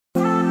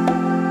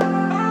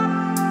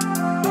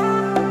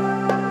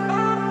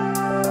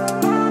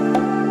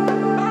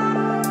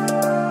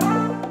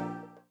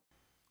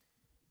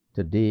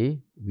Today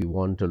we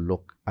want to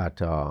look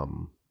at a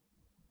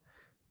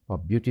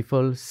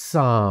beautiful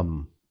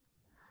Psalm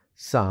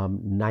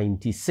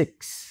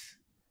 96.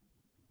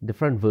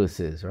 Different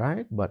verses,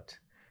 right? But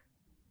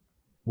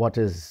what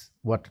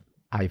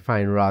I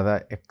find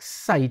rather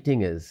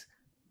exciting is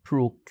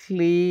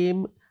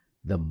proclaim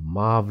the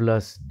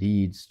marvelous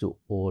deeds to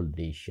all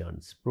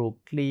nations.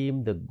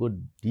 Proclaim the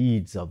good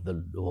deeds of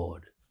the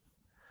Lord.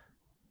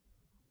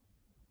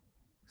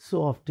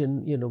 So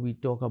often, we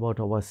talk about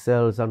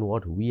ourselves and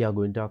what we are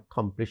going to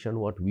accomplish and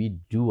what we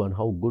do and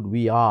how good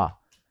we are.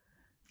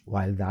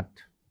 While that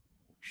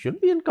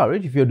should be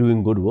encouraged if you're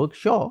doing good work,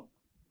 sure.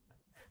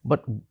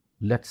 But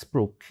let's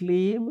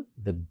proclaim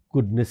the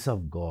goodness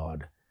of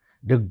God,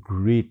 the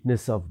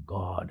greatness of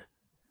God.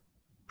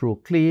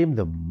 Proclaim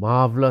the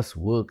marvelous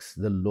works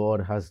the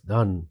Lord has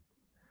done.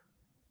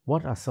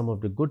 What are some of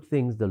the good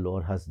things the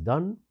Lord has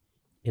done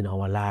in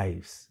our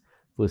lives?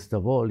 First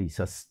of all, He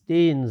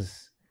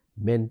sustains,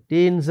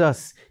 maintains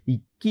us,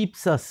 He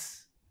keeps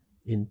us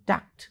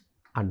intact,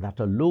 and that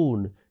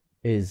alone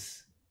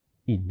is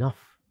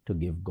enough to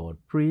give God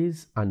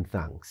praise and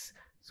thanks.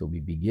 So we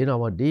begin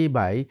our day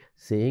by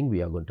saying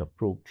we are going to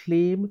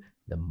proclaim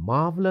the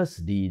marvelous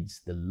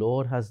deeds the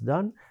Lord has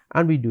done,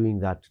 and we're doing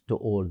that to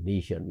all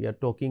nations. We are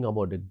talking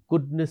about the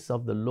goodness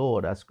of the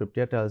Lord, as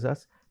Scripture tells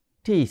us.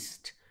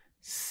 Taste,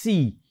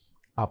 see,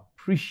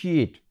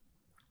 appreciate,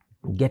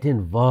 get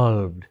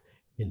involved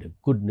in the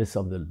goodness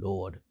of the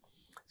Lord.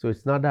 So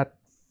it's not that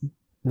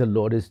the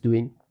Lord is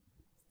doing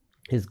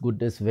His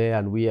goodness there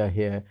and we are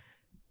here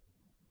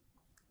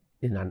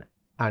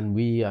and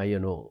we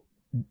are,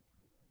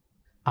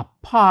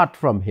 apart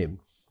from Him.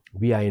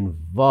 We are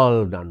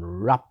involved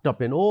and wrapped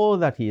up in all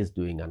that He is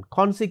doing, and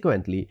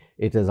consequently,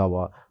 it is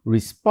our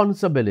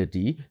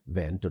responsibility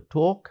then to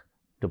talk,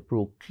 to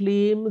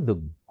proclaim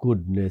the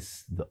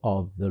goodness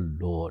of the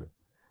Lord.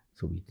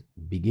 So we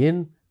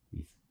begin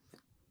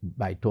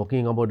by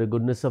talking about the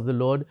goodness of the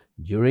Lord.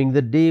 During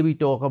the day, we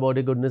talk about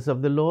the goodness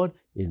of the Lord.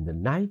 In the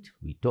night,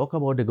 we talk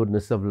about the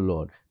goodness of the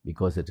Lord,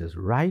 because it is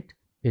right,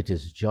 it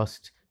is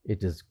just,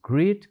 it is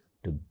great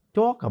to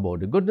talk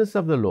about the goodness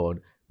of the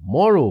Lord.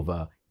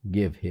 Moreover,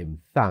 give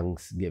Him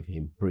thanks, give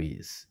Him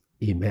praise.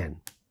 Amen.